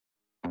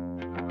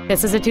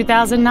This is a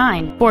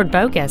 2009 Ford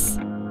Focus.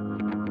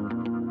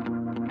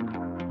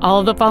 All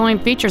of the following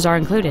features are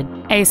included: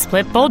 a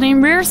split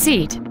folding rear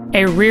seat,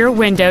 a rear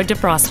window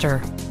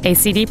defroster, a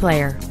CD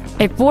player,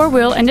 a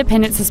four-wheel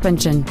independent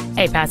suspension,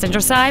 a passenger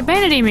side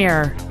vanity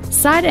mirror,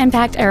 side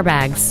impact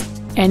airbags,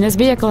 and this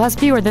vehicle has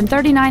fewer than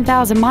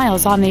 39,000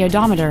 miles on the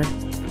odometer.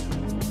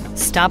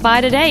 Stop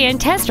by today and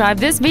test drive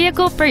this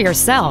vehicle for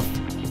yourself.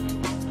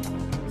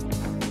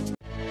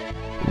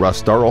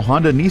 Russ Darrow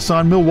Honda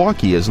Nissan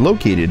Milwaukee is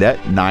located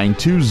at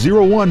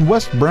 9201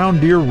 West Brown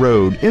Deer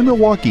Road in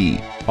Milwaukee.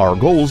 Our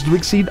goal is to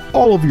exceed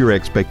all of your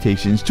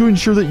expectations to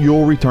ensure that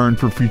you'll return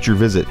for future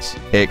visits.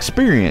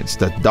 Experience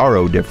the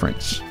Darrow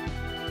difference.